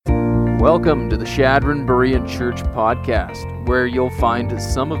Welcome to the Chadron Berean Church podcast, where you'll find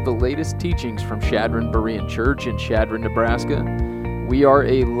some of the latest teachings from Chadron Berean Church in Chadron, Nebraska. We are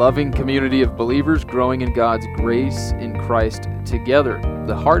a loving community of believers growing in God's grace in Christ together.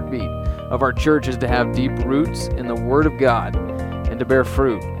 The heartbeat of our church is to have deep roots in the Word of God and to bear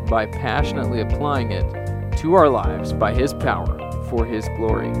fruit by passionately applying it to our lives by His power for His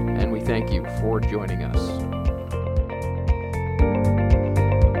glory. And we thank you for joining us.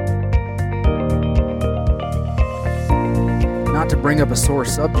 Not to bring up a sore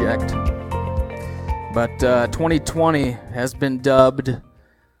subject, but 2020 has been dubbed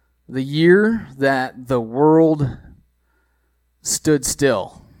the year that the world stood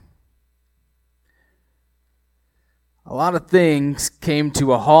still. A lot of things came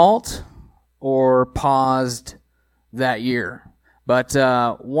to a halt or paused that year, but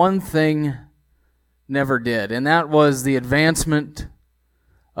one thing never did, and that was the advancement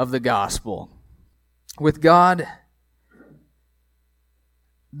of the gospel. With God,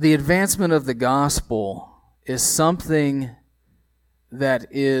 the advancement of the gospel is something that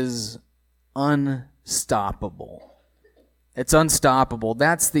is unstoppable. It's unstoppable.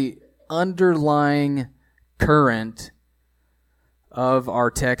 That's the underlying current of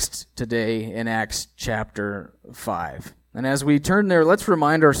our text today in Acts chapter 5. And as we turn there, let's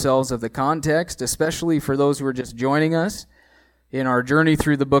remind ourselves of the context, especially for those who are just joining us. In our journey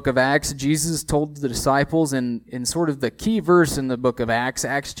through the book of Acts, Jesus told the disciples in sort of the key verse in the book of Acts,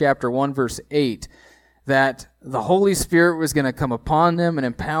 Acts chapter 1, verse 8, that the Holy Spirit was going to come upon them and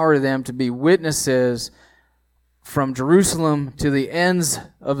empower them to be witnesses from Jerusalem to the ends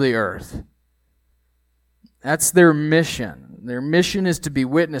of the earth. That's their mission. Their mission is to be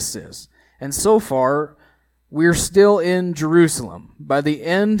witnesses. And so far, we're still in Jerusalem. By the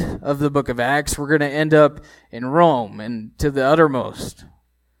end of the book of Acts, we're going to end up in Rome and to the uttermost.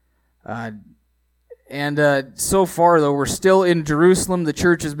 So far, though, we're still in Jerusalem. The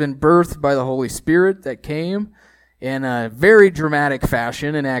church has been birthed by the Holy Spirit that came in a very dramatic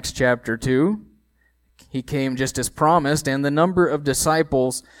fashion in Acts chapter 2. He came just as promised, and the number of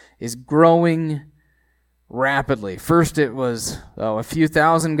disciples is growing rapidly. First it was a few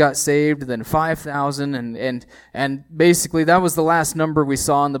thousand got saved, then 5,000, and basically that was the last number we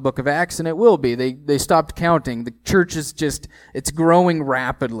saw in the book of Acts, and it will be. They stopped counting. The church is it's growing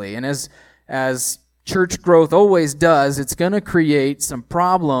rapidly, and as church growth always does, it's going to create some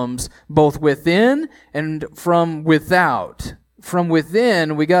problems both within and from without. From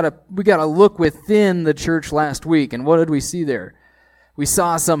within, we got to look within the church last week, and what did we see there? We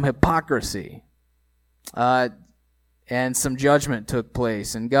saw some hypocrisy. And some judgment took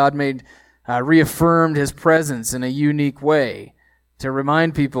place, and God reaffirmed His presence in a unique way to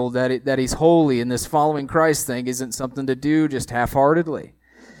remind people that He's holy, and this following Christ thing isn't something to do just half-heartedly.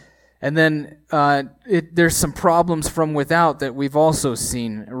 And then there's some problems from without that we've also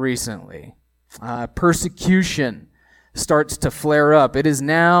seen recently. Persecution starts to flare up. It is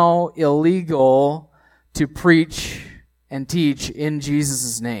now illegal to preach and teach in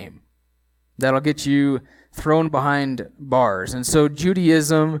Jesus' name. That'll get you thrown behind bars. And so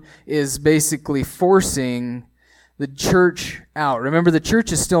Judaism is basically forcing the church out. Remember, the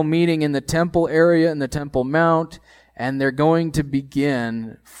church is still meeting in the temple area, in the Temple Mount, and they're going to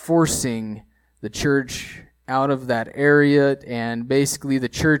begin forcing the church out of that area, and basically the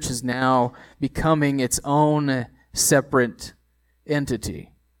church is now becoming its own separate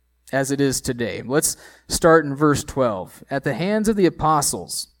entity, as it is today. Let's start in verse 12. At the hands of the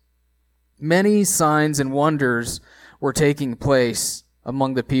apostles, many signs and wonders were taking place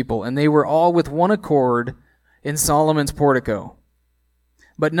among the people, and they were all with one accord in Solomon's portico.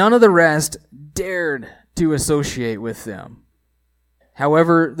 But none of the rest dared to associate with them.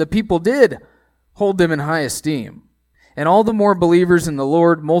 However, the people did hold them in high esteem. And all the more believers in the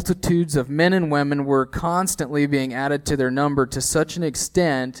Lord, multitudes of men and women were constantly being added to their number to such an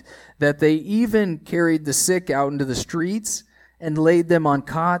extent that they even carried the sick out into the streets and laid them on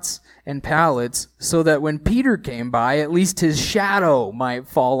cots and pallets, so that when Peter came by, at least his shadow might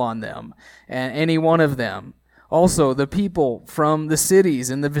fall on them, and any one of them. Also, the people from the cities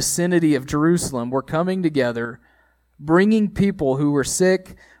in the vicinity of Jerusalem were coming together, bringing people who were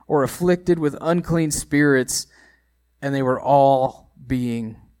sick or afflicted with unclean spirits, and they were all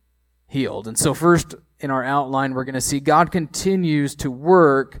being healed. And so first, in our outline, we're going to see God continues to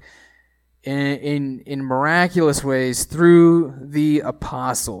work in miraculous ways through the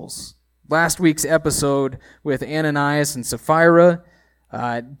apostles. Last week's episode with Ananias and Sapphira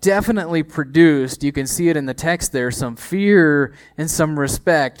definitely produced, you can see it in the text there, some fear and some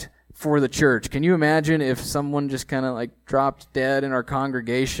respect for the church. Can you imagine if someone just kind of like dropped dead in our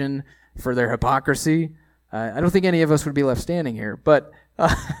congregation for their hypocrisy, I don't think any of us would be left standing here. But,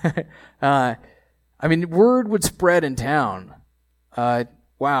 I mean, word would spread in town.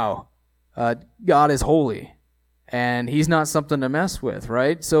 Wow, God is holy, and he's not something to mess with,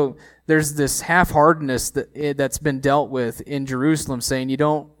 right? So there's this half-heartedness that's been dealt with in Jerusalem, saying you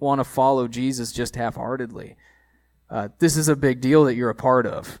don't want to follow Jesus just half-heartedly. This is a big deal that you're a part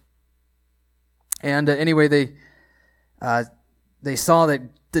of. And anyway, they saw that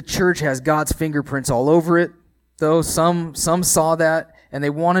the church has God's fingerprints all over it, though some saw that, and they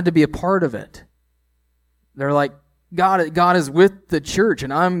wanted to be a part of it. They're like, God is with the church,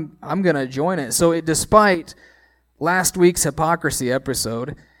 and I'm going to join it. So despite last week's hypocrisy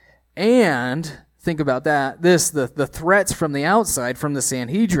episode, and think about that, the threats from the outside, from the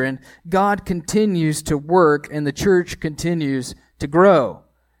Sanhedrin, God continues to work, and the church continues to grow.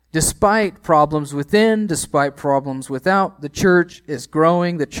 Despite problems within, despite problems without, the church is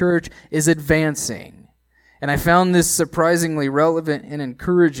growing, the church is advancing. And I found this surprisingly relevant and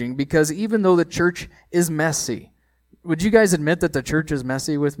encouraging, because even though the church is messy, would you guys admit that the church is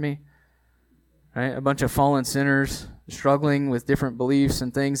messy with me? Right? A bunch of fallen sinners struggling with different beliefs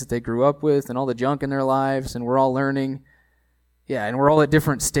and things that they grew up with and all the junk in their lives, and we're all learning. Yeah, and we're all at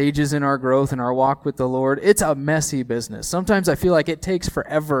different stages in our growth and our walk with the Lord. It's a messy business. Sometimes I feel like it takes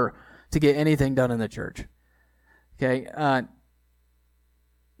forever to get anything done in the church. Okay?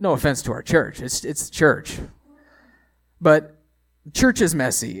 No offense to our church. It's church. But church is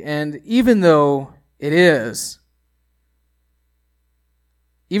messy, and even though it is,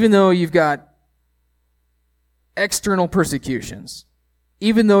 even though you've got external persecutions,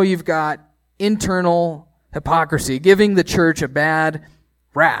 even though you've got internal hypocrisy, giving the church a bad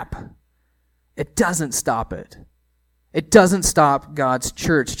rap, it doesn't stop it. It doesn't stop God's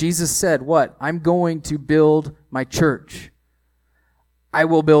church. Jesus said, what? I'm going to build my church. I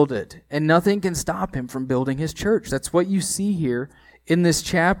will build it. And nothing can stop him from building his church. That's what you see here in this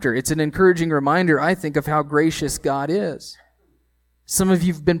chapter. It's an encouraging reminder, I think, of how gracious God is. Some of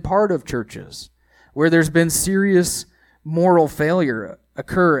you have been part of churches where there's been serious moral failure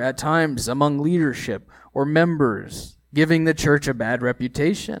occur at times among leadership or members, giving the church a bad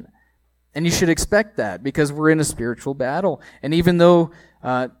reputation. And you should expect that, because we're in a spiritual battle. And even though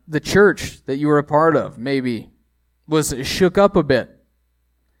the church that you were a part of maybe was shook up a bit,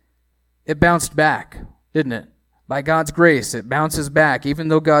 it bounced back, didn't it? By God's grace, it bounces back, even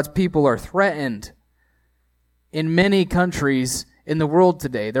though God's people are threatened. In many countries in the world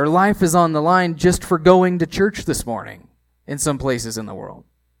today, their life is on the line just for going to church this morning in some places in the world.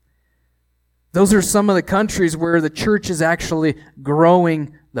 Those are some of the countries where the church is actually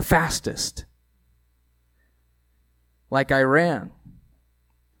growing the fastest. Like Iran.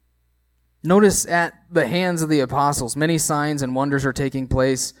 Notice at the hands of the apostles, many signs and wonders are taking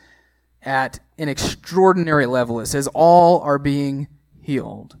place at an extraordinary level. It says all are being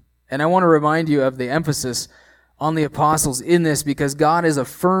healed. And I want to remind you of the emphasis on the apostles in this, because God is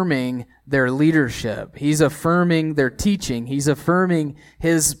affirming their leadership. He's affirming their teaching. He's affirming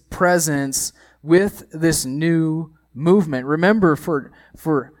his presence with this new movement. Remember,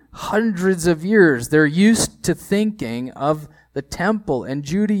 for hundreds of years, they're used to thinking of the temple and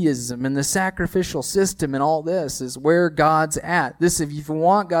Judaism and the sacrificial system, and all this is where God's at. If you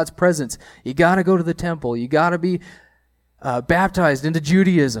want God's presence, you got to go to the temple. You got to be baptized into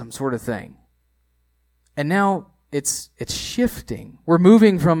Judaism, sort of thing. And now it's shifting. We're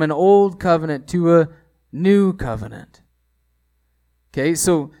moving from an old covenant to a new covenant. Okay,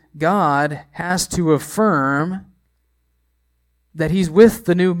 so God has to affirm that he's with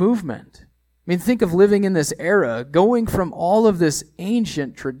the new movement. I mean, think of living in this era, going from all of this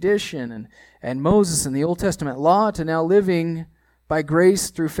ancient tradition and Moses and the Old Testament law to now living by grace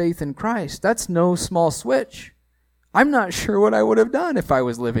through faith in Christ. That's no small switch. I'm not sure what I would have done if I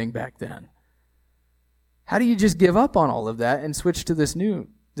was living back then. How do you just give up on all of that and switch to this new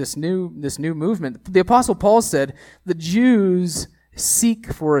movement? The Apostle Paul said, the Jews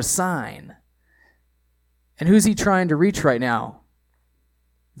seek for a sign. And who's he trying to reach right now?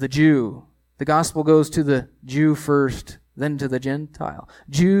 The Jew. The gospel goes to the Jew first, then to the Gentile.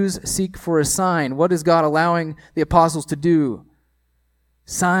 Jews seek for a sign. What is God allowing the apostles to do?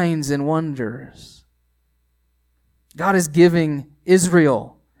 Signs and wonders. God is giving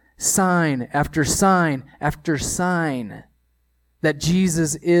Israel sign after sign after sign that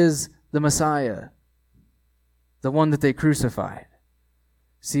Jesus is the Messiah, the one that they crucified.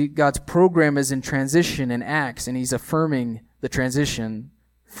 See, God's program is in transition in Acts, and he's affirming the transition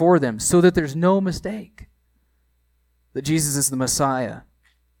for them so that there's no mistake that Jesus is the Messiah.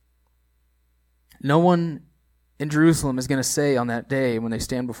 No one in Jerusalem is going to say on that day when they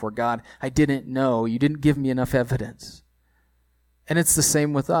stand before God, I didn't know. You didn't give me enough evidence. And it's the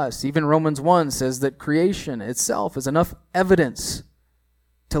same with us. Even Romans 1 says that creation itself is enough evidence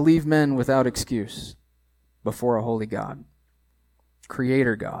to leave men without excuse before a holy God,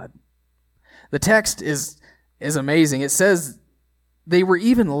 Creator God. The text is amazing. It says they were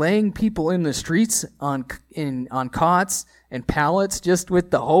even laying people in the streets on cots and pallets just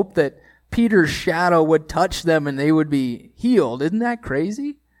with the hope that Peter's shadow would touch them and they would be healed. Isn't that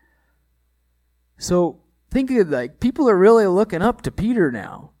crazy? So think of it, like, people are really looking up to Peter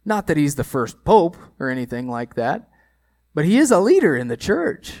now. Not that he's the first pope or anything like that, but he is a leader in the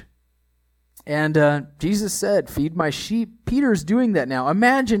church. And Jesus said, feed my sheep. Peter's doing that now.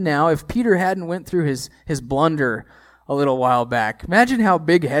 Imagine now if Peter hadn't went through his blunder a little while back. Imagine how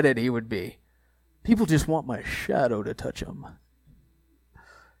big-headed he would be. People just want my shadow to touch him.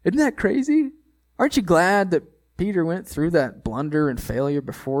 Isn't that crazy? Aren't you glad that Peter went through that blunder and failure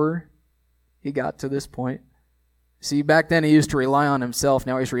before he got to this point? See, back then he used to rely on himself.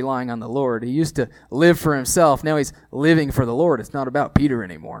 Now he's relying on the Lord. He used to live for himself. Now he's living for the Lord. It's not about Peter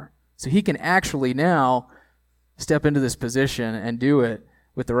anymore. So he can actually now step into this position and do it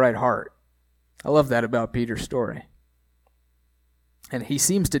with the right heart. I love that about Peter's story. And he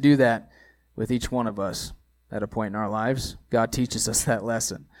seems to do that with each one of us at a point in our lives. God teaches us that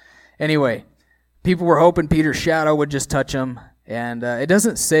lesson. Anyway, people were hoping Peter's shadow would just touch him. And it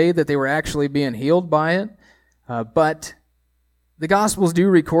doesn't say that they were actually being healed by it. But the Gospels do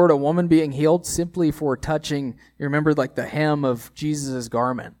record a woman being healed simply for touching, you remember, like the hem of Jesus'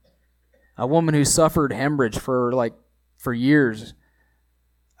 garment. A woman who suffered hemorrhage for years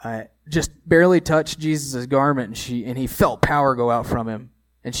just barely touched Jesus' garment, and he felt power go out from him,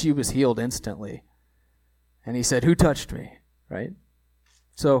 and she was healed instantly. And he said, "Who touched me?" Right?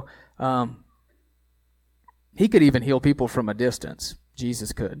 So he could even heal people from a distance.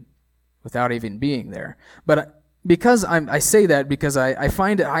 Jesus could, without even being there. But because I say that because I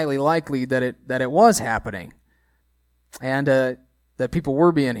find it highly likely that it was happening, and that people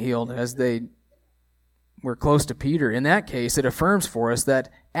were being healed as they were close to Peter. In that case, it affirms for us that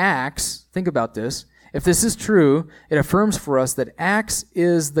Acts, think about this, if this is true, it affirms for us that Acts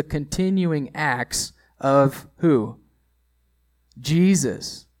is the continuing Acts of who?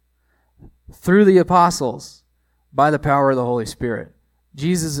 Jesus. Through the apostles, by the power of the Holy Spirit.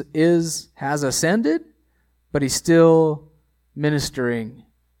 Jesus has ascended, but he's still ministering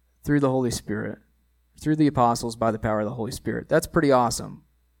through the Holy Spirit. Through the apostles by the power of the Holy Spirit. That's pretty awesome.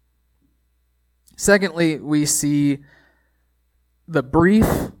 Secondly, we see the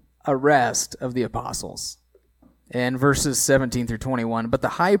brief arrest of the apostles in verses 17 through 21. But the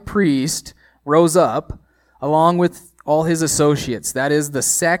high priest rose up along with all his associates, that is the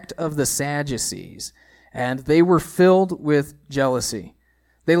sect of the Sadducees, and they were filled with jealousy.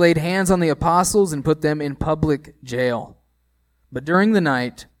 They laid hands on the apostles and put them in public jail. But during the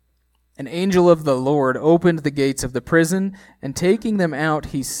night, an angel of the Lord opened the gates of the prison, and taking them out,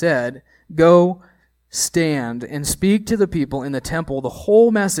 he said, "Go, stand, and speak to the people in the temple the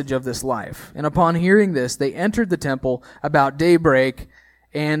whole message of this life." And upon hearing this, they entered the temple about daybreak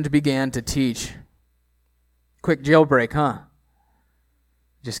and began to teach. Quick jailbreak, huh?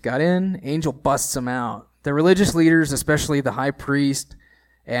 Just got in, angel busts them out. The religious leaders, especially the high priest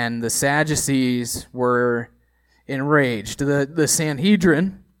and the Sadducees, were enraged. The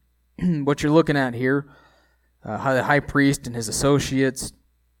Sanhedrin, what you're looking at here, the high priest and his associates.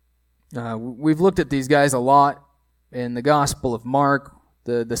 We've looked at these guys a lot in the Gospel of Mark.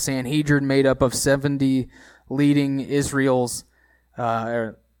 The Sanhedrin made up of 70 leading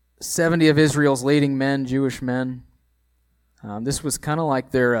 70 of Israel's leading men, Jewish men. This was kind of like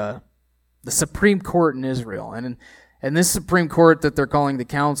the Supreme Court in Israel. And this Supreme Court that they're calling the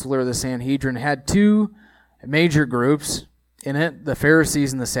Council or the Sanhedrin had two major groups in it, the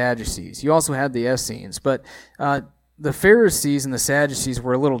Pharisees and the Sadducees. You also had the Essenes, but the Pharisees and the Sadducees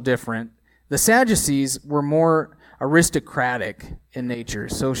were a little different. The Sadducees were more aristocratic in nature,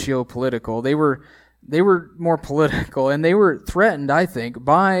 socio-political. They were more political, and they were threatened, I think,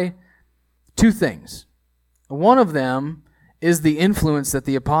 by two things. One of them is the influence that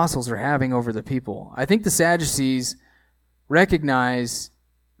the apostles are having over the people. I think the Sadducees recognize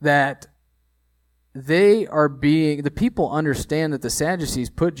that the people understand that the Sadducees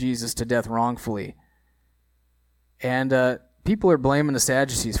put Jesus to death wrongfully. And people are blaming the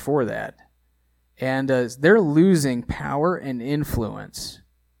Sadducees for that. And they're losing power and influence.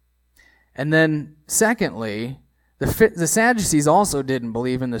 And then, secondly, the Sadducees also didn't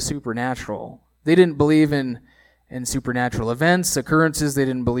believe in the supernatural. They didn't believe in supernatural events, occurrences. They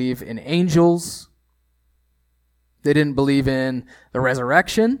didn't believe in angels. They didn't believe in the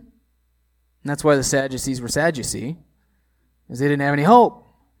resurrection. And that's why the Sadducees were Sadducee, because they didn't have any hope.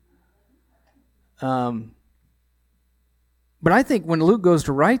 But I think when Luke goes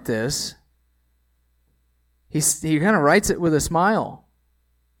to write this, he kind of writes it with a smile.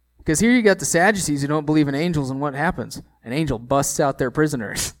 Because here you got the Sadducees who don't believe in angels, and what happens? An angel busts out their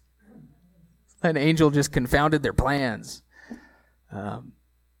prisoners. An angel just confounded their plans.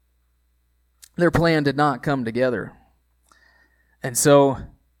 Their plan did not come together. And so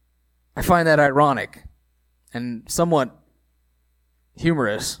I find that ironic and somewhat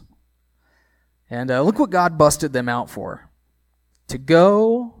humorous. And look what God busted them out for. To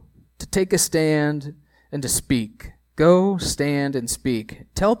go, to take a stand, and to speak. Go, stand, and speak.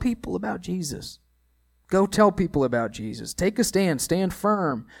 Tell people about Jesus. Go tell people about Jesus. Take a stand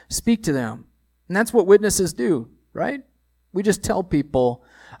firm, speak to them. And that's what witnesses do, right? We just tell people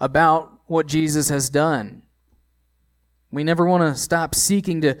about what Jesus has done. We never want to stop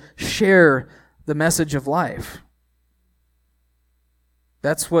seeking to share the message of life.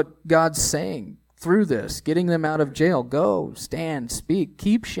 That's what God's saying through this, getting them out of jail. Go, stand, speak,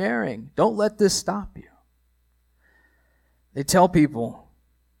 keep sharing. Don't let this stop you. They tell people,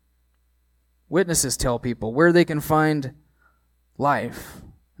 witnesses tell people where they can find life.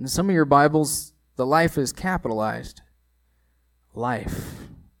 In some of your Bibles, the life is capitalized. Life.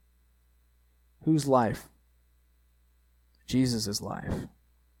 Whose life? Jesus' life.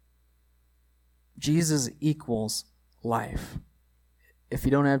 Jesus equals life. If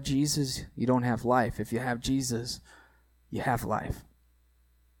you don't have Jesus, you don't have life. If you have Jesus, you have life.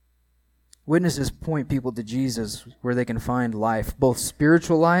 Witnesses point people to Jesus where they can find life, both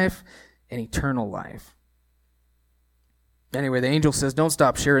spiritual life and eternal life. Anyway, the angel says, don't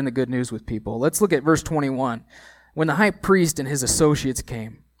stop sharing the good news with people. Let's look at verse 21. When the high priest and his associates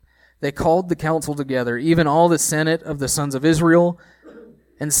came, they called the council together, even all the senate of the sons of Israel,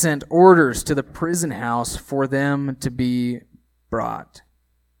 and sent orders to the prison house for them to be brought.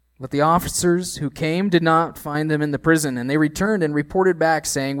 But the officers who came did not find them in the prison, and they returned and reported back,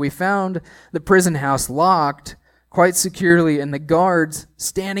 saying, we found the prison house locked quite securely, and the guards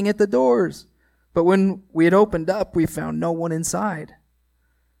standing at the doors. But when we had opened up, we found no one inside.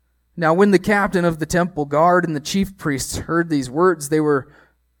 Now when the captain of the temple guard and the chief priests heard these words, they were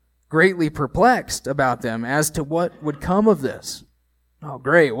greatly perplexed about them as to what would come of this. Oh,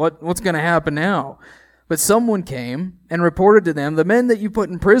 great. What's going to happen now? But someone came and reported to them, the men that you put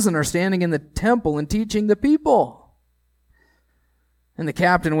in prison are standing in the temple and teaching the people. And the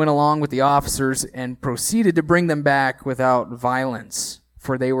captain went along with the officers and proceeded to bring them back without violence,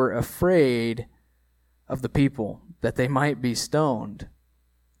 for they were afraid of the people, that they might be stoned.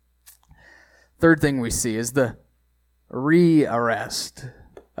 Third thing we see is the re-arrest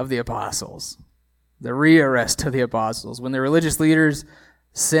of the apostles. The re-arrest of the apostles. When the religious leaders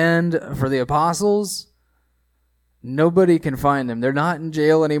send for the apostles, nobody can find them. They're not in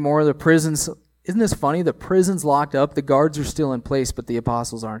jail anymore. The prisons, isn't this funny? The prison's locked up, the guards are still in place, but the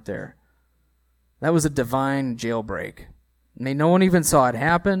apostles aren't there. That was a divine jailbreak. I mean, no one even saw it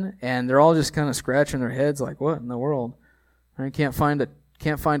happen, and they're all just kind of scratching their heads like, what in the world? I can't find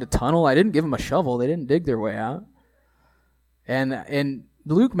a tunnel. I didn't give them a shovel. They didn't dig their way out. And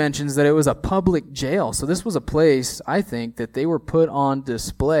Luke mentions that it was a public jail. So this was a place, I think, that they were put on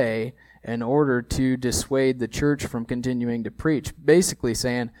display in order to dissuade the church from continuing to preach. Basically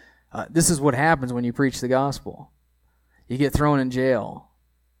saying, this is what happens when you preach the gospel. You get thrown in jail.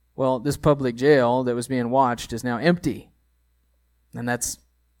 Well, this public jail that was being watched is now empty. And that's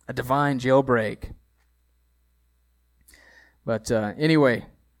a divine jailbreak. But anyway,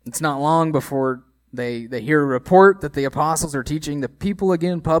 it's not long before they hear a report that the apostles are teaching the people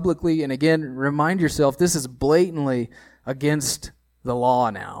again publicly. And again, remind yourself, this is blatantly against the law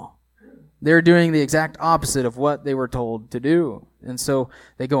now. They're doing the exact opposite of what they were told to do. And so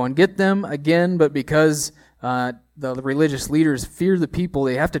they go and get them again, but because the religious leaders fear the people,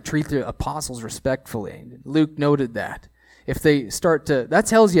 they have to treat the apostles respectfully. Luke noted that. If they start to, that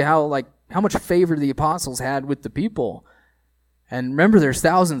tells you how much favor the apostles had with the people. And remember, there's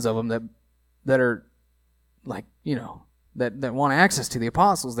thousands of them that are that want access to the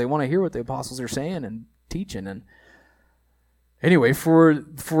apostles. They want to hear what the apostles are saying and teaching. And anyway, for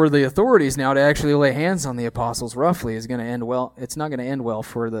the authorities now to actually lay hands on the apostles roughly is going to end well. It's not going to end well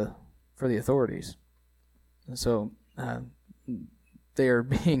for the authorities. And so they are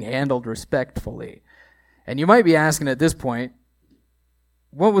being handled respectfully. And you might be asking at this point,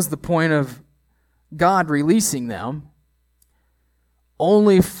 what was the point of God releasing them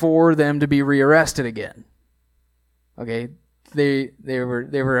only for them to be rearrested again? Okay, they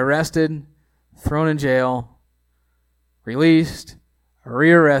were arrested, thrown in jail, released,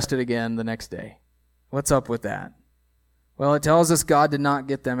 rearrested again the next day. What's up with that? Well, it tells us God did not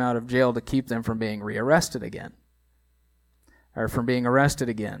get them out of jail to keep them from being rearrested again, or from being arrested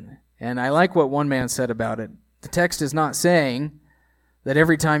again. And I like what one man said about it. The text is not saying that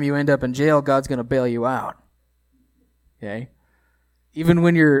every time you end up in jail, God's going to bail you out. Okay? Even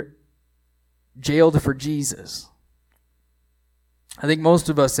when you're jailed for Jesus. I think most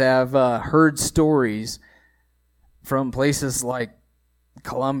of us have heard stories from places like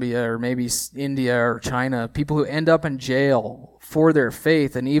Colombia or maybe India or China, people who end up in jail for their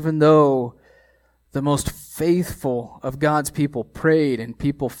faith, and even though the most faithful of God's people prayed and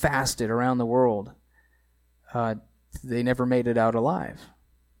people fasted around the world, they never made it out alive.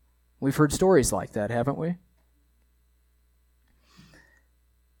 We've heard stories like that, haven't we?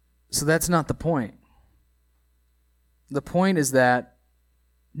 So that's not the point. The point is that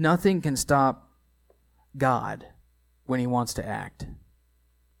nothing can stop God when He wants to act.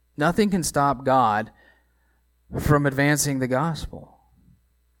 Nothing can stop God from advancing the gospel.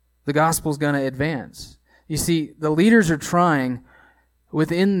 The gospel's going to advance. You see, the leaders are trying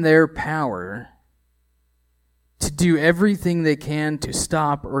within their power to do everything they can to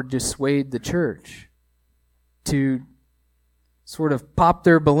stop or dissuade the church, to sort of pop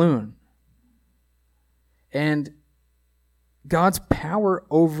their balloon. And God's power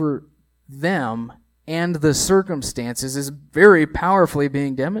over them and the circumstances is very powerfully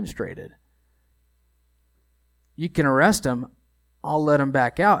being demonstrated. You can arrest them, I'll let them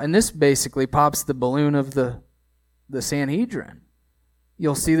back out. And this basically pops the balloon of the Sanhedrin.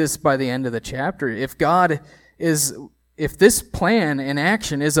 You'll see this by the end of the chapter. If this plan and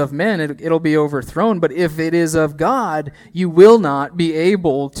action is of men, it'll be overthrown. But if it is of God, you will not be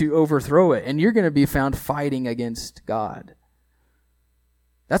able to overthrow it. And you're going to be found fighting against God.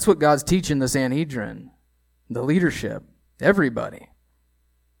 That's what God's teaching the Sanhedrin, the leadership, everybody.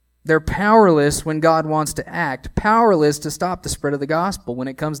 They're powerless when God wants to act, powerless to stop the spread of the gospel when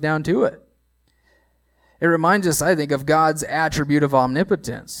it comes down to it. It reminds us, I think, of God's attribute of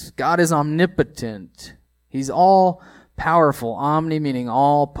omnipotence. God is omnipotent. He's all powerful. Omni meaning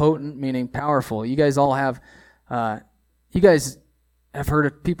all, potent meaning powerful. You guys have heard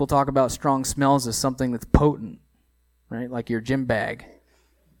of people talk about strong smells as something that's potent, right? Like your gym bag.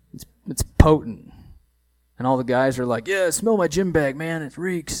 It's potent. And all the guys are like, yeah, smell my gym bag, man, it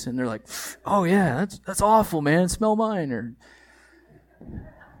reeks. And they're like, oh yeah, that's awful, man, smell mine. Or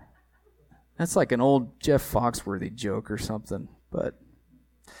that's like an old Jeff Foxworthy joke or something. But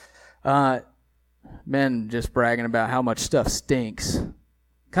men just bragging about how much stuff stinks.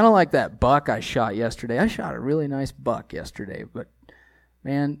 Kind of like that buck I shot yesterday. I shot a really nice buck yesterday, but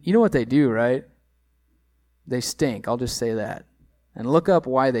man, you know what they do, right? They stink, I'll just say that. And look up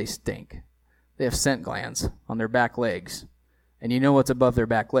why they stink. They have scent glands on their back legs. And you know what's above their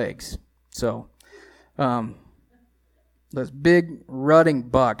back legs. So, those big rutting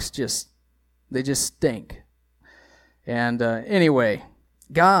bucks they just stink. And anyway,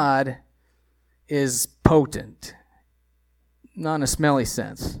 God is potent. Not in a smelly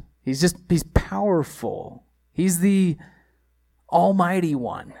sense. He's powerful. He's the Almighty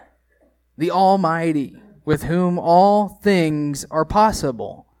One. The Almighty, with whom all things are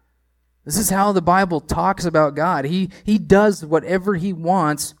possible. This is how the Bible talks about God. He does whatever He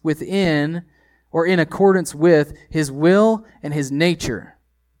wants within or in accordance with His will and His nature.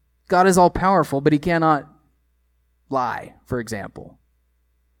 God is all powerful, but He cannot lie, for example.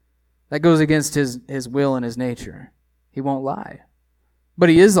 That goes against His will and His nature. He won't lie. But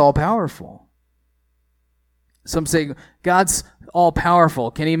He is all powerful. Some say, God's all powerful.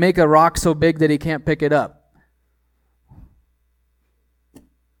 Can He make a rock so big that He can't pick it up?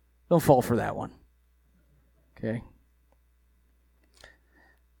 Don't fall for that one. Okay?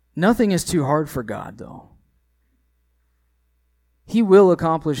 Nothing is too hard for God, though. He will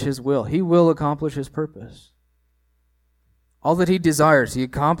accomplish His will. He will accomplish His purpose. All that He desires, He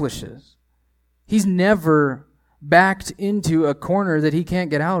accomplishes. He's never backed into a corner that He can't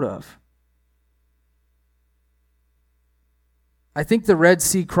get out of. I think the Red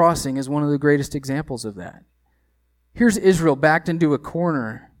Sea crossing is one of the greatest examples of that. Here's Israel backed into a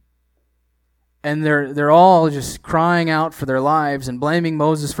corner, and they're all just crying out for their lives and blaming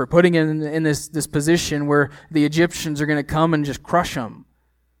Moses for putting in this position where the Egyptians are going to come and just crush them.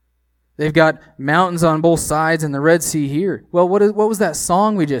 They've got mountains on both sides and the Red Sea here. Well, what was that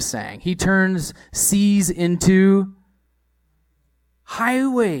song we just sang? He turns seas into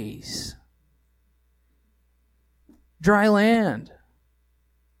highways. Dry land.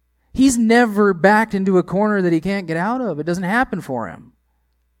 He's never backed into a corner that He can't get out of. It doesn't happen for Him.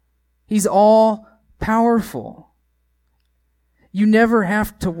 He's all powerful. you never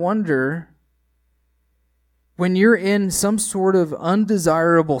have to wonder when you're in some sort of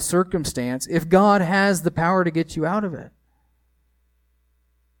undesirable circumstance if God has the power to get you out of it.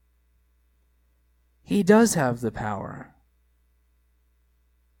 He does have the power.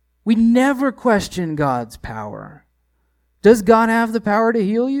 We never question God's power. Does God have the power to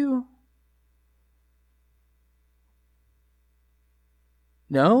heal you?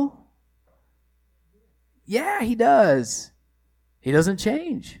 No? Yeah, He does. He doesn't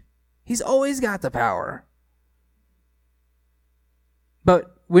change. He's always got the power.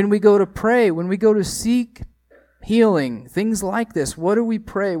 But when we go to pray, when we go to seek healing, things like this, what do we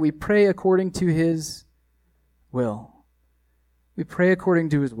pray? We pray according to His will. We pray according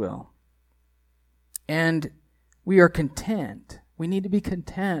to His will. And we are content. We need to be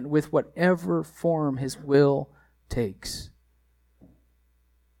content with whatever form His will takes.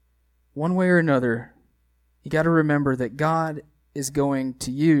 One way or another, you got to remember that God is going to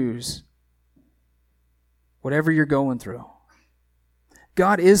use whatever you're going through.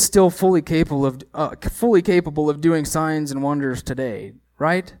 God is still fully capable of doing signs and wonders today,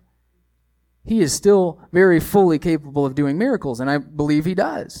 right? He is still very fully capable of doing miracles, and I believe He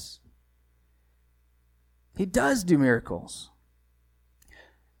does. He does do miracles.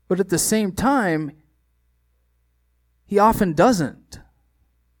 But at the same time, He often doesn't.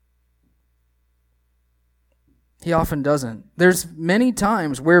 He often doesn't. There's many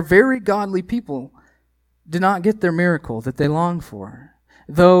times where very godly people do not get their miracle that they long for.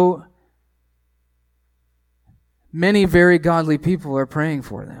 Though many very godly people are praying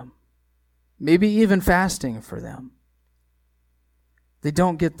for them, maybe even fasting for them, they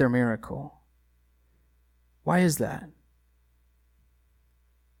don't get their miracle. Why is that?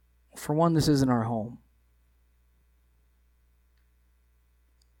 For one, this isn't our home.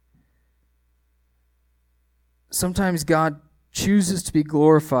 Sometimes God chooses to be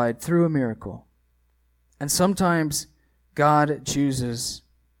glorified through a miracle, and sometimes God chooses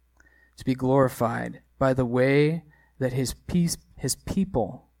to be glorified by the way that His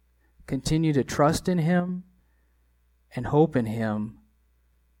people continue to trust in Him and hope in Him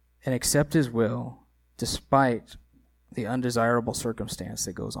and accept His will despite the undesirable circumstance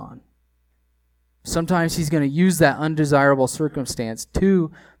that goes on. Sometimes He's going to use that undesirable circumstance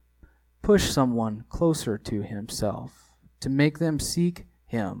to push someone closer to Himself, to make them seek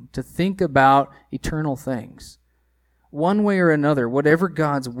Him, to think about eternal things. One way or another, whatever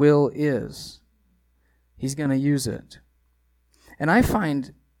God's will is, He's going to use it. And I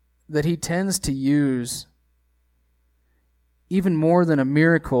find that He tends to use, even more than a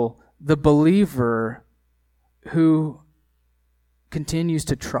miracle, the believer who continues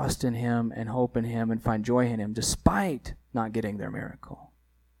to trust in Him and hope in Him and find joy in Him despite not getting their miracle.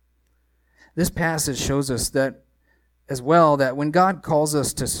 This passage shows us that as well, that when God calls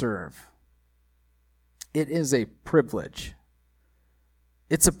us to serve, it is a privilege.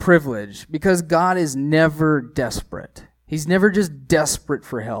 It's a privilege because God is never desperate. He's never just desperate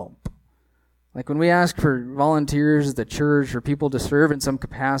for help. Like when we ask for volunteers at the church or people to serve in some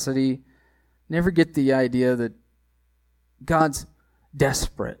capacity, never get the idea that God's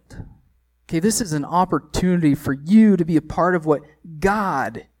desperate. Okay, this is an opportunity for you to be a part of what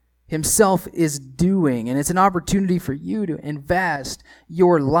God Himself is doing, and it's an opportunity for you to invest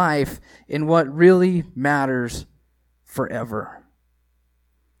your life in what really matters forever.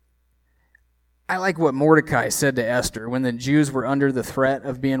 I like what Mordecai said to Esther when the Jews were under the threat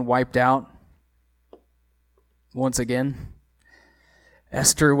of being wiped out. Once again,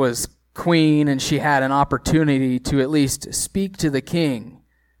 Esther was queen, and she had an opportunity to at least speak to the king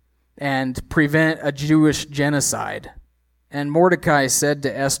and prevent a Jewish genocide. And Mordecai said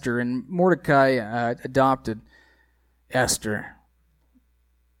to Esther, and Mordecai adopted Esther.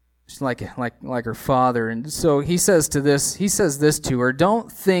 She's like her father. And so he says this to her,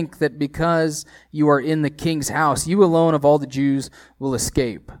 "Don't think that because you are in the king's house, you alone of all the Jews will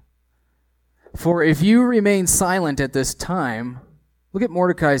escape. For if you remain silent at this time," look at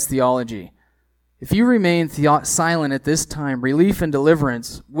Mordecai's theology. "If you remain silent at this time, relief and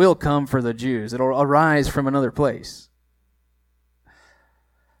deliverance will come for the Jews. It'll arise from another place.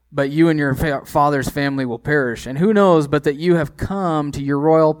 But you and your father's family will perish. And who knows but that you have come to your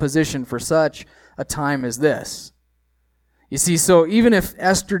royal position for such a time as this." You see, so even if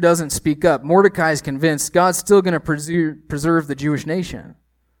Esther doesn't speak up, Mordecai is convinced God's still going to preserve the Jewish nation,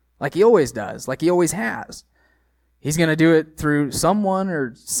 like He always does, like He always has. He's going to do it through someone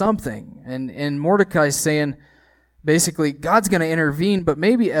or something. And Mordecai's saying, basically, God's going to intervene, but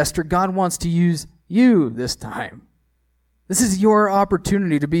maybe, Esther, God wants to use you this time. This is your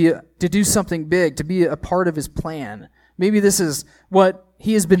opportunity to do something big, to be a part of His plan. Maybe this is what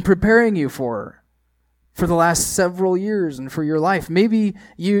he has been preparing you for the last several years and for your life. Maybe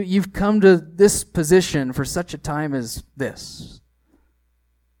you've come to this position for such a time as this.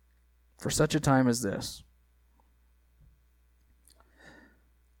 For such a time as this.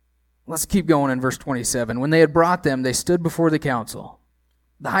 Let's keep going in verse 27. When they had brought them, they stood before the council.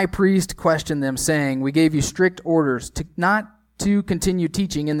 The high priest questioned them, saying, "We gave you strict orders not to continue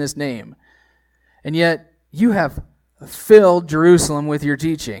teaching in this name, and yet you have filled Jerusalem with your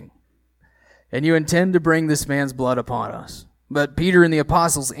teaching. And you intend to bring this man's blood upon us." But Peter and the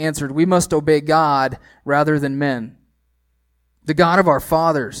apostles answered, "We must obey God rather than men. The God of our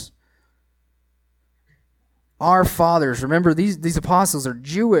fathers." Our fathers. Remember, these apostles are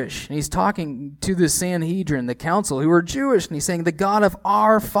Jewish. And he's talking to the Sanhedrin, the council, who are Jewish. And he's saying, the God of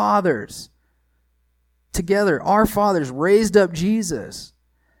our fathers. Together, our fathers raised up Jesus,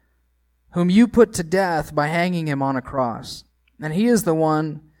 whom you put to death by hanging him on a cross. And he is the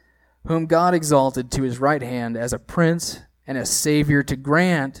one whom God exalted to his right hand as a prince and a savior to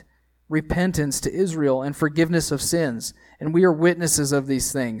grant repentance to Israel and forgiveness of sins. And we are witnesses of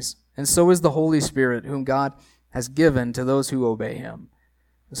these things. And so is the Holy Spirit, whom God has given to those who obey him.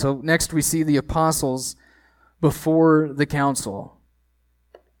 So next we see the apostles before the council.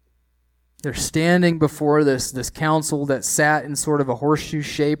 They're standing before this council that sat in sort of a horseshoe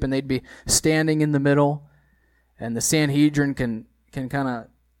shape, and they'd be standing in the middle. And the Sanhedrin can kind of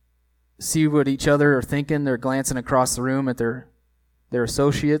see what each other are thinking. They're glancing across the room at their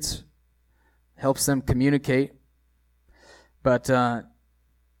associates. Helps them communicate. But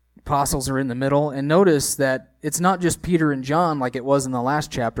apostles are in the middle. And notice that it's not just Peter and John like it was in the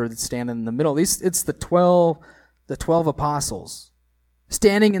last chapter that's standing in the middle. It's the 12 apostles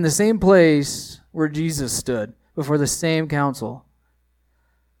standing in the same place where Jesus stood before the same council.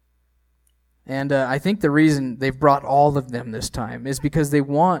 And I think the reason they've brought all of them this time is because they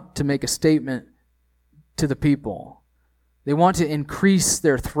want to make a statement to the people. They want to increase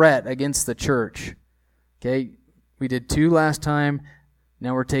their threat against the church. Okay, we did 2 last time.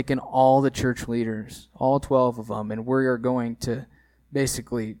 Now we're taking all the church leaders, all 12 of them, and we are going to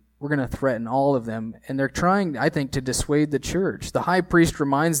we're going to threaten all of them. And they're trying, I think, to dissuade the church. The high priest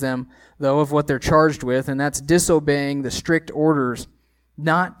reminds them, though, of what they're charged with, and that's disobeying the strict orders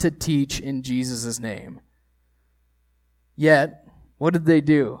not to teach in Jesus' name. Yet, what did they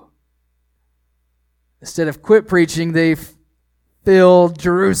do? Instead of quit preaching, they filled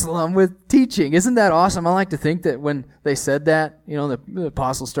Jerusalem with teaching. Isn't that awesome? I like to think that when they said that, the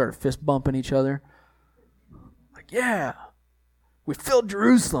apostles started fist bumping each other. Like, yeah, we filled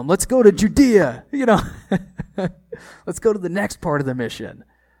Jerusalem. Let's go to Judea. Let's go to the next part of the mission.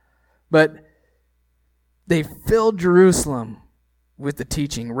 But they filled Jerusalem with the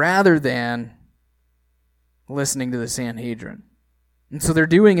teaching rather than listening to the Sanhedrin. And so they're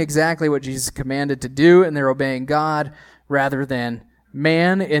doing exactly what Jesus commanded to do, and they're obeying God rather than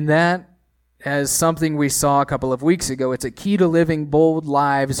man. And that, as something we saw a couple of weeks ago, it's a key to living bold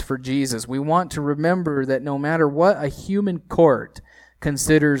lives for Jesus. We want to remember that no matter what a human court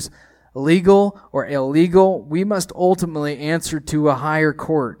considers legal or illegal, we must ultimately answer to a higher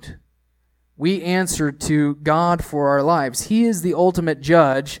court. We answer to God for our lives. He is the ultimate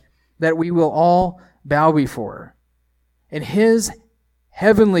judge that we will all bow before. And his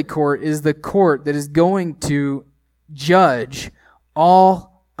heavenly court is the court that is going to judge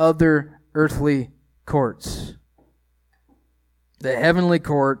all other earthly courts. The heavenly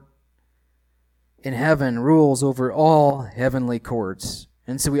court in heaven rules over all heavenly courts.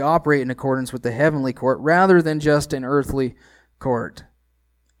 And so we operate in accordance with the heavenly court rather than just an earthly court.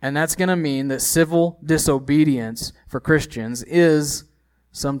 And that's going to mean that civil disobedience for Christians is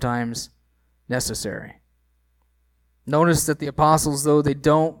sometimes necessary. Notice that the apostles, though, they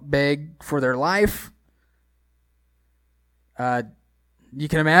don't beg for their life. You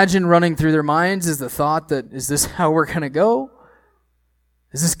can imagine running through their minds is the thought that, is this how we're going to go?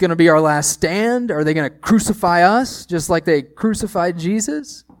 Is this going to be our last stand? Are they going to crucify us just like they crucified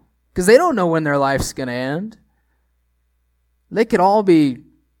Jesus? Because they don't know when their life's going to end. They could all be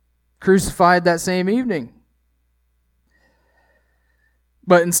crucified that same evening.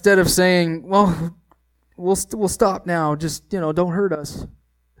 But instead of saying, well, we'll stop now, just, don't hurt us.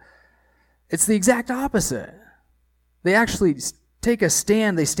 It's the exact opposite. They actually take a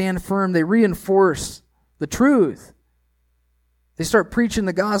stand, they stand firm, they reinforce the truth. They start preaching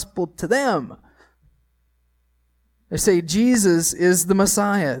the gospel to them. They say, Jesus is the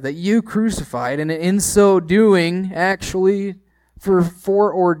Messiah that you crucified, and in so doing, actually,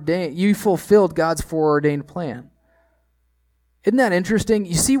 you fulfilled God's foreordained plan. Isn't that interesting?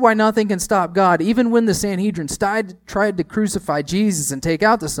 You see why nothing can stop God. Even when the Sanhedrin tried to crucify Jesus and take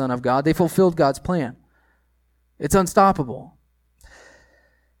out the Son of God, they fulfilled God's plan. It's unstoppable.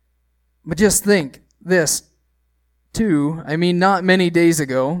 But just think this, too. I mean, not many days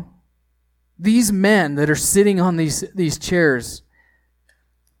ago, these men that are sitting on these chairs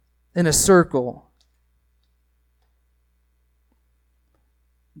in a circle,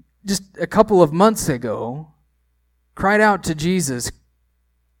 just a couple of months ago, cried out to Jesus,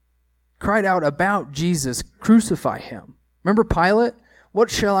 cried out about Jesus, crucify him. Remember Pilate?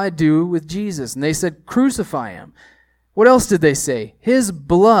 What shall I do with Jesus? And they said, crucify him. What else did they say? His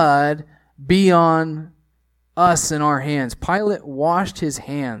blood be on us and our hands. Pilate washed his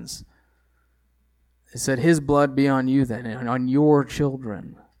hands. He said, his blood be on you then, and on your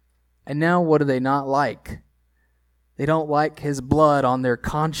children. And now what do they not like? They don't like his blood on their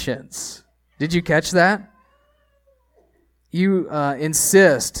conscience. Did you catch that? You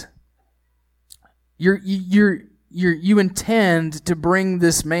insist. You intend to bring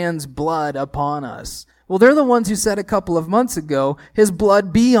this man's blood upon us. Well, they're the ones who said a couple of months ago, his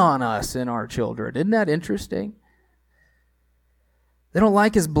blood be on us and our children. Isn't that interesting? They don't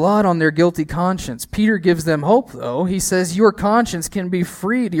like his blood on their guilty conscience. Peter gives them hope, though. He says, your conscience can be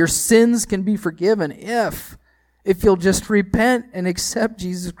freed. Your sins can be forgiven if you'll just repent and accept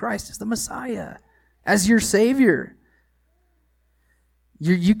Jesus Christ as the Messiah, as your Savior.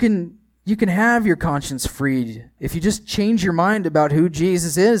 You can have your conscience freed if you just change your mind about who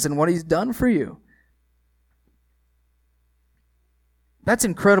Jesus is and what he's done for you. That's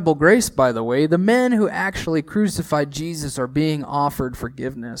incredible grace, by the way. The men who actually crucified Jesus are being offered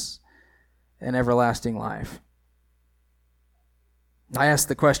forgiveness and everlasting life. I asked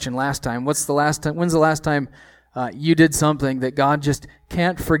the question last time, when's the last time you did something that God just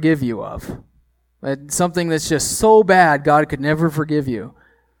can't forgive you of? Something that's just so bad God could never forgive you.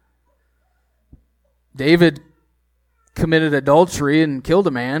 David committed adultery and killed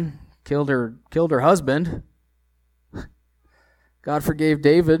a man, killed her husband. God forgave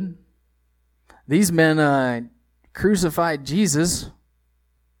David. These men crucified Jesus,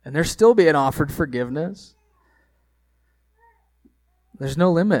 and they're still being offered forgiveness. There's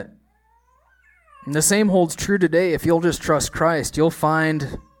no limit. And the same holds true today. If you'll just trust Christ, you'll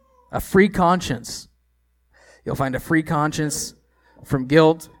find a free conscience. You'll find a free conscience from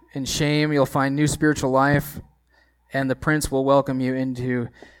guilt and shame. You'll find new spiritual life, and the Prince will welcome you into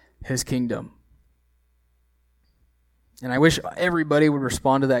his kingdom. And I wish everybody would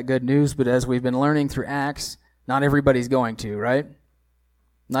respond to that good news, but as we've been learning through Acts, not everybody's going to, right?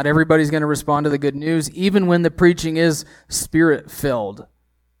 Not everybody's going to respond to the good news, even when the preaching is Spirit-filled.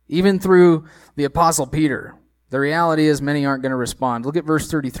 Even through the Apostle Peter. The reality is many aren't going to respond. Look at verse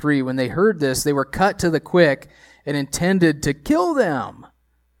 33. When they heard this, they were cut to the quick and intended to kill them.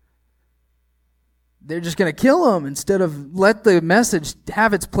 They're just going to kill them instead of let the message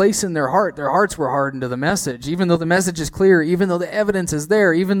have its place in their heart. Their hearts were hardened to the message. Even though the message is clear, even though the evidence is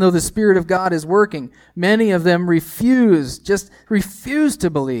there, even though the Spirit of God is working, many of them refuse to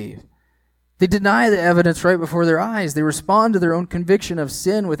believe. They deny the evidence right before their eyes. They respond to their own conviction of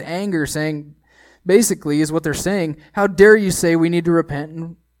sin with anger, saying, basically is what they're saying, how dare you say we need to repent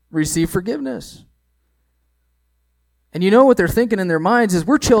and receive forgiveness? And you know what they're thinking in their minds is,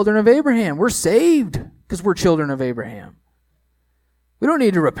 we're children of Abraham. We're saved because we're children of Abraham. We don't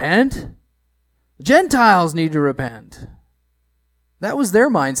need to repent. Gentiles need to repent. That was their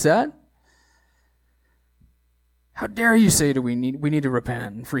mindset. How dare you say we need to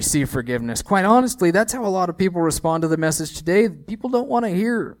repent and receive forgiveness? Quite honestly, that's how a lot of people respond to the message today. People don't want to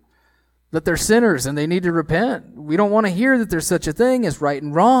hear that they're sinners and they need to repent. We don't want to hear that there's such a thing as right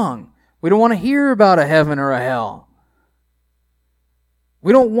and wrong. We don't want to hear about a heaven or a hell.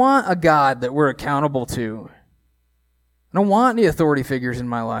 We don't want a God that we're accountable to. I don't want any authority figures in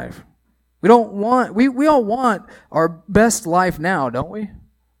my life. We all want our best life now, don't we?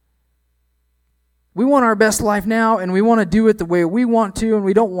 We want our best life now, and we want to do it the way we want to, and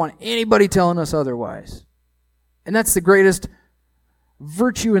we don't want anybody telling us otherwise. And that's the greatest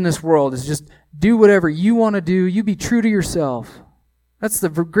virtue in this world, is just do whatever you want to do. You be true to yourself. That's the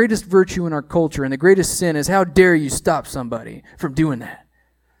greatest virtue in our culture, and the greatest sin is, how dare you stop somebody from doing that,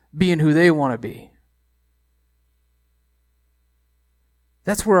 being who they want to be.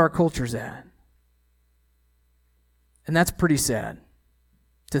 That's where our culture's at. And that's pretty sad,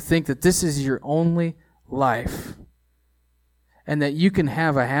 to think that this is your only life and that you can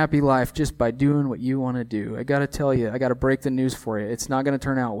have a happy life just by doing what you want to do. I got to tell you, I got to break the news for you. It's not going to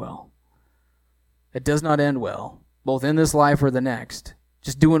turn out well. It does not end well, both in this life or the next.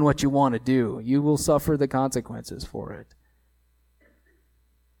 Just doing what you want to do. You will suffer the consequences for it.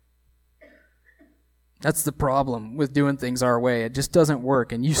 That's the problem with doing things our way. It just doesn't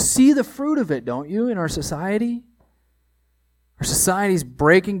work. And you see the fruit of it, don't you, in our society? Our society's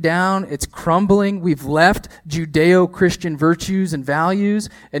breaking down. It's crumbling. We've left Judeo-Christian virtues and values,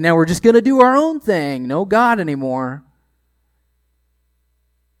 and now we're just going to do our own thing. No God anymore.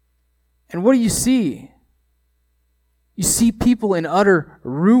 And what do you see? You see people in utter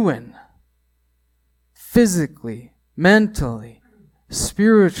ruin. Physically, mentally,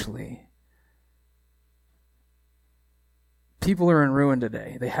 spiritually. People are in ruin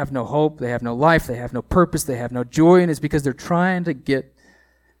today. They have no hope, they have no life, they have no purpose, they have no joy, and it's because they're trying to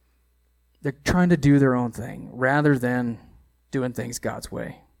do their own thing rather than doing things God's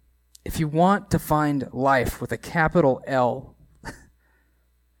way. If you want to find life with a capital L,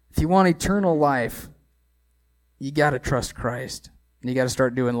 if you want eternal life, you got to trust Christ. And you got to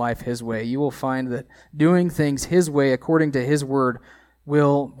start doing life His way. You will find that doing things His way according to His word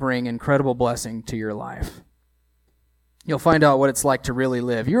will bring incredible blessing to your life. You'll find out what it's like to really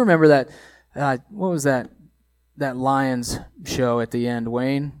live. You remember that, what was that Lions show at the end,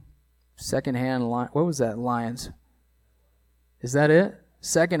 Wayne? Secondhand Lions. What was that, Lions? Is that it?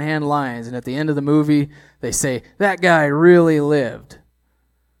 Secondhand Lions. And at the end of the movie, they say, that guy really lived.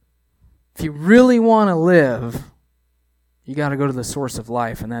 If you really want to live, you got to go to the source of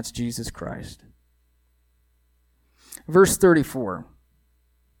life, and that's Jesus Christ. Verse 34.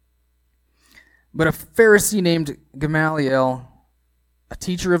 But a Pharisee named Gamaliel, a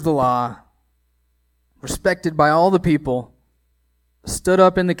teacher of the law, respected by all the people, stood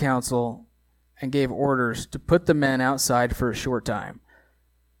up in the council and gave orders to put the men outside for a short time.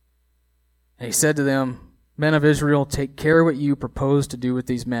 And he said to them, Men of Israel, take care what you propose to do with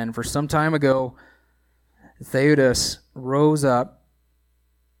these men. For some time ago, Theudas rose up,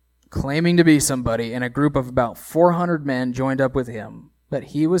 claiming to be somebody, and a group of about 400 men joined up with him. But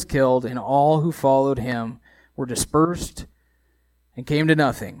he was killed, and all who followed him were dispersed and came to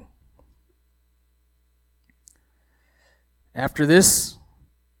nothing. After this,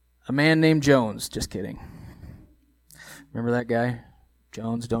 a man named Jones, just kidding. Remember that guy?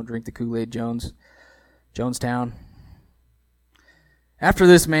 Jones, don't drink the Kool-Aid, Jones. Jonestown. After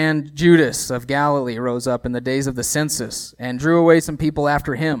this man, Judas of Galilee rose up in the days of the census and drew away some people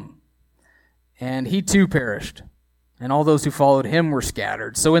after him. And he too perished. And all those who followed him were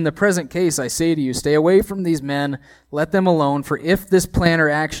scattered. So in the present case, I say to you, stay away from these men, let them alone, for if this plan or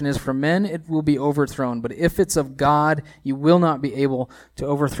action is from men, it will be overthrown. But if it's of God, you will not be able to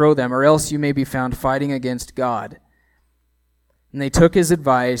overthrow them, or else you may be found fighting against God. And they took his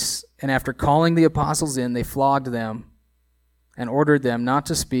advice, and after calling the apostles in, they flogged them and ordered them not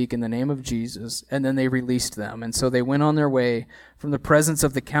to speak in the name of Jesus, and then they released them. And so they went on their way from the presence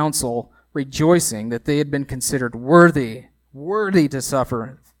of the council, rejoicing that they had been considered worthy to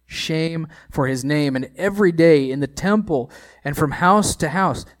suffer shame for his name. And every day in the temple and from house to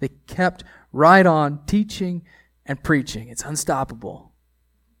house, they kept right on teaching and preaching. It's unstoppable.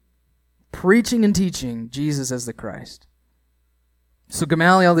 Preaching and teaching Jesus as the Christ. So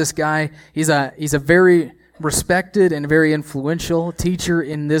Gamaliel, this guy, he's a very respected and very influential teacher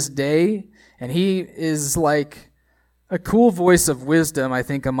in this day. And he is like a cool voice of wisdom, I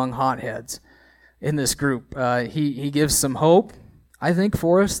think, among hotheads in this group. He gives some hope, I think,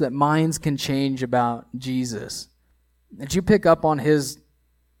 for us that minds can change about Jesus. Did you pick up on his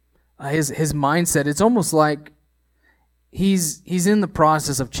mindset? It's almost like he's in the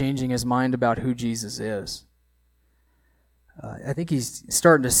process of changing his mind about who Jesus is. I think he's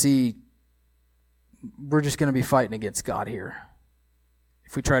starting to see we're just going to be fighting against God here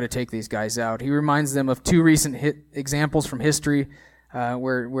if we try to take these guys out. He reminds them of two recent examples from history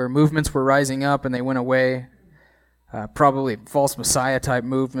where movements were rising up and they went away, probably false Messiah type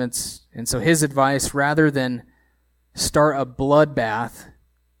movements. And so his advice, rather than start a bloodbath,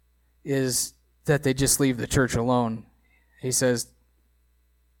 is that they just leave the church alone. He says,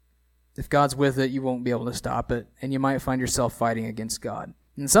 if God's with it, you won't be able to stop it, and you might find yourself fighting against God.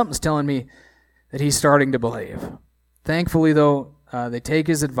 And something's telling me that he's starting to believe. Thankfully, though, they take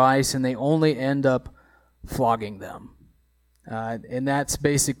his advice and they only end up flogging them. And that's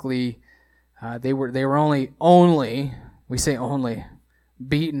basically, they were only, we say only,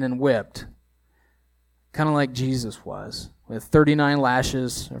 beaten and whipped. Kind of like Jesus was, with 39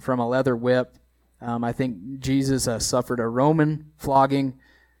 lashes from a leather whip. I think Jesus suffered a Roman flogging,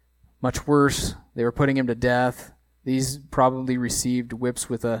 much worse. They were putting him to death. These probably received lashes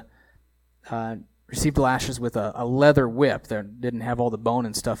with a leather whip that didn't have all the bone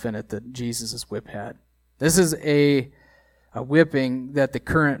and stuff in it that Jesus' whip had. This is a whipping that the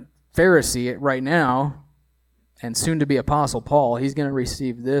current Pharisee right now, and soon to be Apostle Paul, he's going to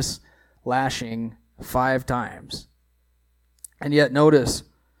receive this lashing 5 times. And yet notice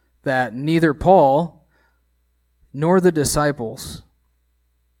that neither Paul nor the disciples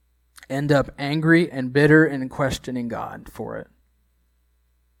end up angry and bitter and questioning God for it.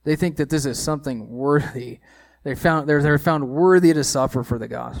 They think that this is something worthy. They're found worthy to suffer for the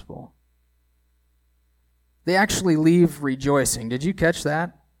gospel. They actually leave rejoicing. Did you catch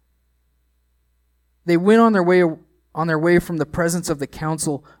that? They went on their way from the presence of the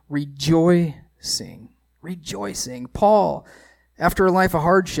council rejoicing. Rejoicing. Paul, after a life of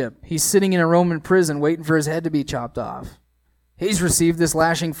hardship, he's sitting in a Roman prison waiting for his head to be chopped off. He's received this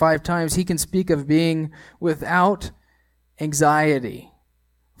lashing 5 times. He can speak of being without anxiety,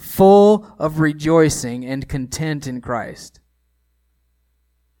 full of rejoicing and content in Christ.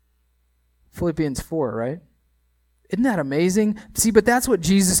 Philippians 4, right? Isn't that amazing? See, but that's what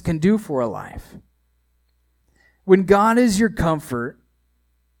Jesus can do for a life. When God is your comfort,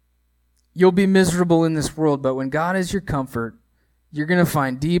 you'll be miserable in this world, but when God is your comfort, you're going to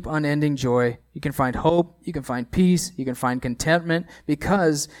find deep, unending joy. You can find hope. You can find peace. You can find contentment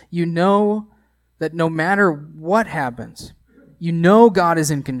because you know that no matter what happens, you know God is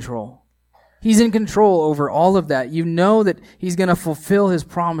in control. He's in control over all of that. You know that He's going to fulfill His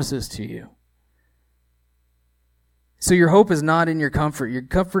promises to you. So your hope is not in your comfort. Your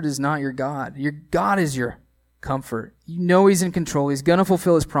comfort is not your God. Your God is your comfort. You know He's in control. He's going to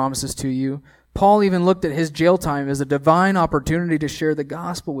fulfill His promises to you. Paul even looked at his jail time as a divine opportunity to share the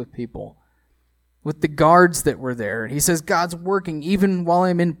gospel with people, with the guards that were there. He says, God's working even while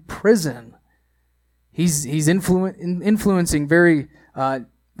I'm in prison. He's influencing very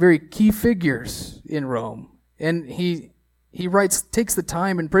key figures in Rome. And he takes the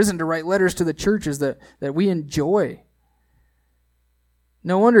time in prison to write letters to the churches that we enjoy.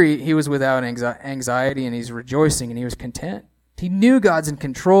 No wonder he was without anxiety, and he's rejoicing, and he was content. He knew God's in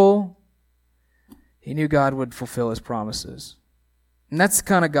control. He knew God would fulfill His promises. And that's the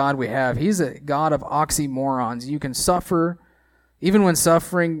kind of God we have. He's a God of oxymorons. You can suffer. Even when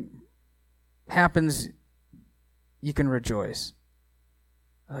suffering happens, you can rejoice.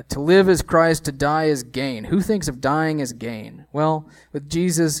 To live is Christ, to die is gain. Who thinks of dying as gain? Well, with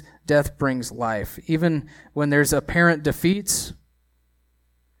Jesus, death brings life. Even when there's apparent defeats,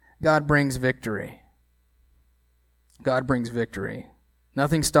 God brings victory. God brings victory.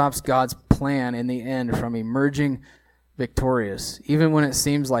 Nothing stops God's plan in the end from emerging victorious. Even when it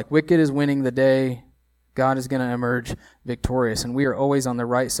seems like wicked is winning the day, God is going to emerge victorious. And we are always on the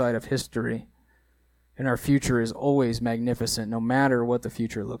right side of history. And our future is always magnificent, no matter what the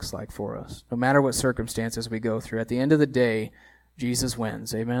future looks like for us. No matter what circumstances we go through. At the end of the day, Jesus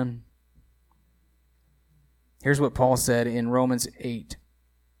wins. Amen? Here's what Paul said in Romans 8.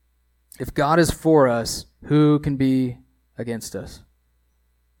 If God is for us, who can be against us?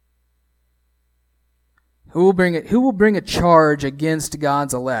 Who will bring a charge against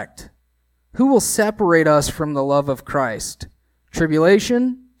God's elect? Who will separate us from the love of Christ?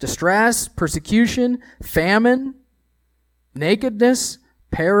 Tribulation, distress, persecution, famine, nakedness,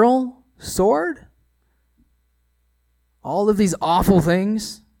 peril, sword? All of these awful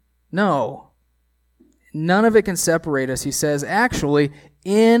things? No. None of it can separate us. He says, actually,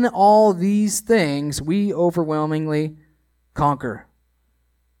 in all these things, we overwhelmingly conquer.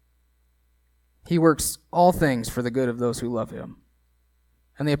 He works all things for the good of those who love Him.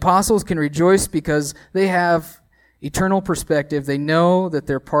 And the apostles can rejoice because they have eternal perspective. They know that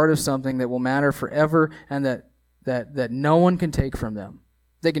they're part of something that will matter forever and that no one can take from them.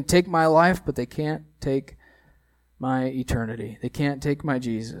 They can take my life, but they can't take my eternity. They can't take my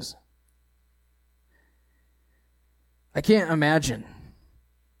Jesus. I can't imagine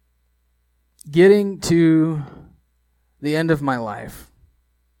getting to the end of my life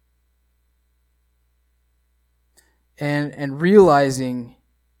and realizing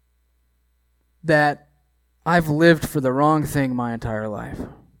that I've lived for the wrong thing my entire life.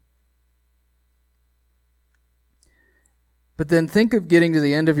 But then think of getting to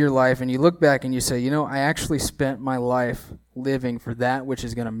the end of your life and you look back and you say, I actually spent my life living for that which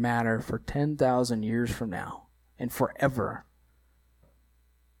is going to matter for 10,000 years from now and forever.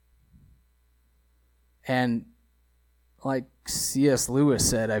 And like C.S. Lewis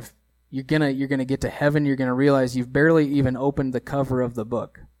said, you're gonna get to heaven, you're gonna realize you've barely even opened the cover of the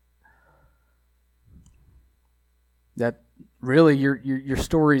book. That really your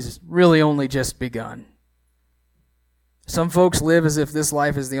story's really only just begun. Some folks live as if this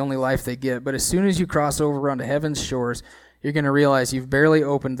life is the only life they get, but as soon as you cross over onto heaven's shores, you're gonna realize you've barely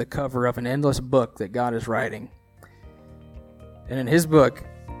opened the cover of an endless book that God is writing. And in His book,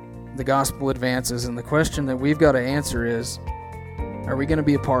 the gospel advances, and the question that we've got to answer is, are we going to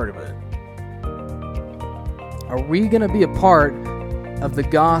be a part of it? Are we going to be a part of the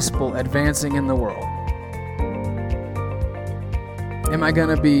gospel advancing in the world? Am I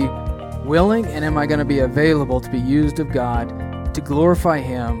going to be willing and am I going to be available to be used of God, to glorify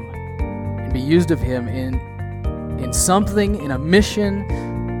Him and be used of Him in something, in a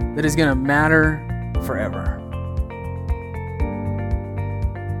mission that is going to matter forever?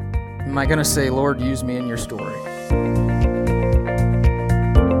 Am I going to say, Lord, use me in your story?